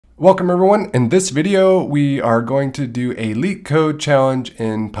Welcome everyone. In this video, we are going to do a LeetCode challenge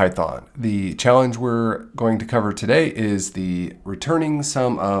in Python. The challenge we're going to cover today is the returning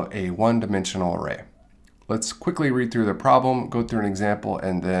sum of a one-dimensional array. Let's quickly read through the problem, go through an example,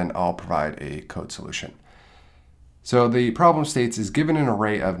 and then I'll provide a code solution. So the problem states is given an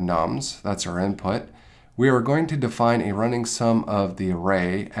array of nums, that's our input. We are going to define a running sum of the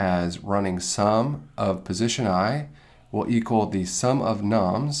array as running sum of position I will equal the sum of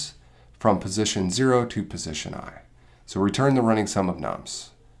nums from position 0 to position I. So return the running sum of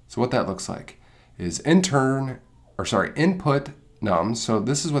nums. So what that looks like is input nums. So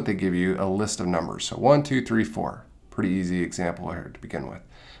this is what they give you, a list of numbers. So 1, 2, 3, 4. Pretty easy example here to begin with.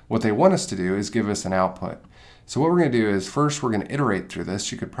 What they want us to do is give us an output. So what we're going to do is first we're going to iterate through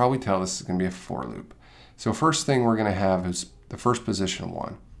this. You could probably tell this is going to be a for loop. So first thing we're going to have is the first position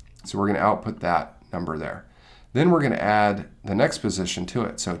 1. So we're going to output that number there. Then we're going to add the next position to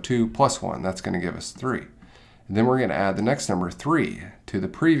it. So 2 plus 1, that's going to give us 3. And then we're going to add the next number 3 to the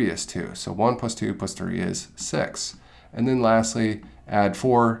previous 2. So 1 plus 2 plus 3 is 6. And then lastly, add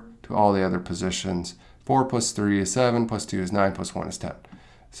 4 to all the other positions. 4 plus 3 is 7, plus 2 is 9, plus 1 is 10.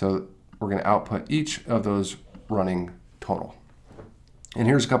 So we're going to output each of those running total. And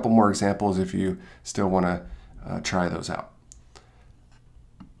here's a couple more examples if you still want to try those out.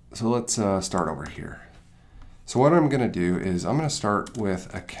 So let's start over here. So what I'm going to do is I'm going to start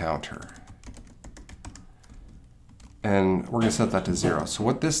with a counter. And we're going to set that to 0. So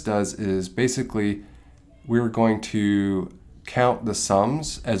what this does is basically we're going to count the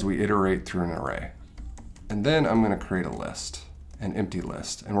sums as we iterate through an array. And then I'm going to create a list, an empty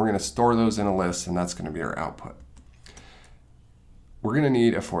list. And we're going to store those in a list, and that's going to be our output. We're going to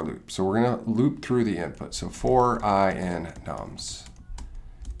need a for loop. So we're going to loop through the input. So for I in nums.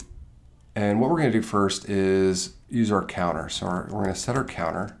 And what we're going to do first is use our counter. So we're going to set our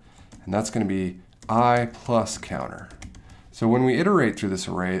counter, and that's going to be I plus counter. So when we iterate through this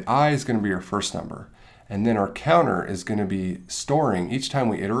array, I is going to be our first number. And then our counter is going to be storing each time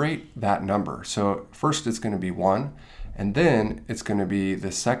we iterate that number. So first it's going to be 1, and then it's going to be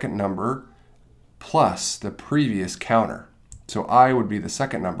the second number plus the previous counter. So I would be the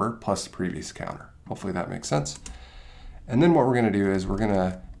second number plus the previous counter. Hopefully that makes sense. And then what we're going to do is we're going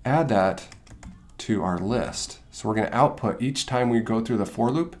to add that to our list. So we're going to output each time we go through the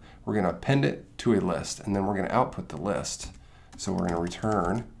for loop, we're going to append it to a list, and then we're going to output the list. So we're going to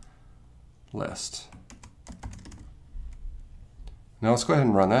return list. Now let's go ahead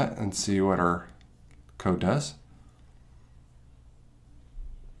and run that and see what our code does.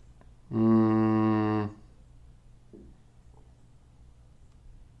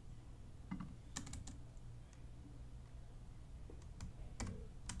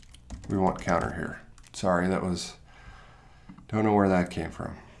 We want counter here. Sorry, don't know where that came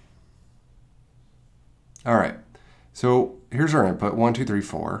from. All right, so here's our input, 1, 2, 3,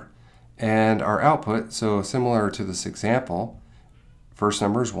 4. And our output, so similar to this example, first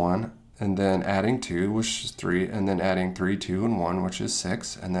number is 1, and then adding 2, which is 3, and then adding 3, 2, and 1, which is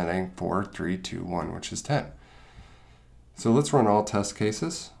 6, and then adding 4, 3, 2, 1, which is 10. So let's run all test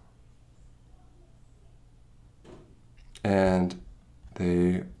cases. And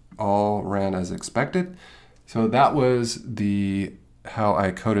they all ran as expected. So that was how I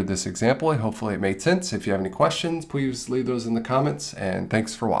coded this example. Hopefully it made sense. If you have any questions, please leave those in the comments, and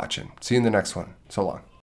thanks for watching. See you in the next one. So long.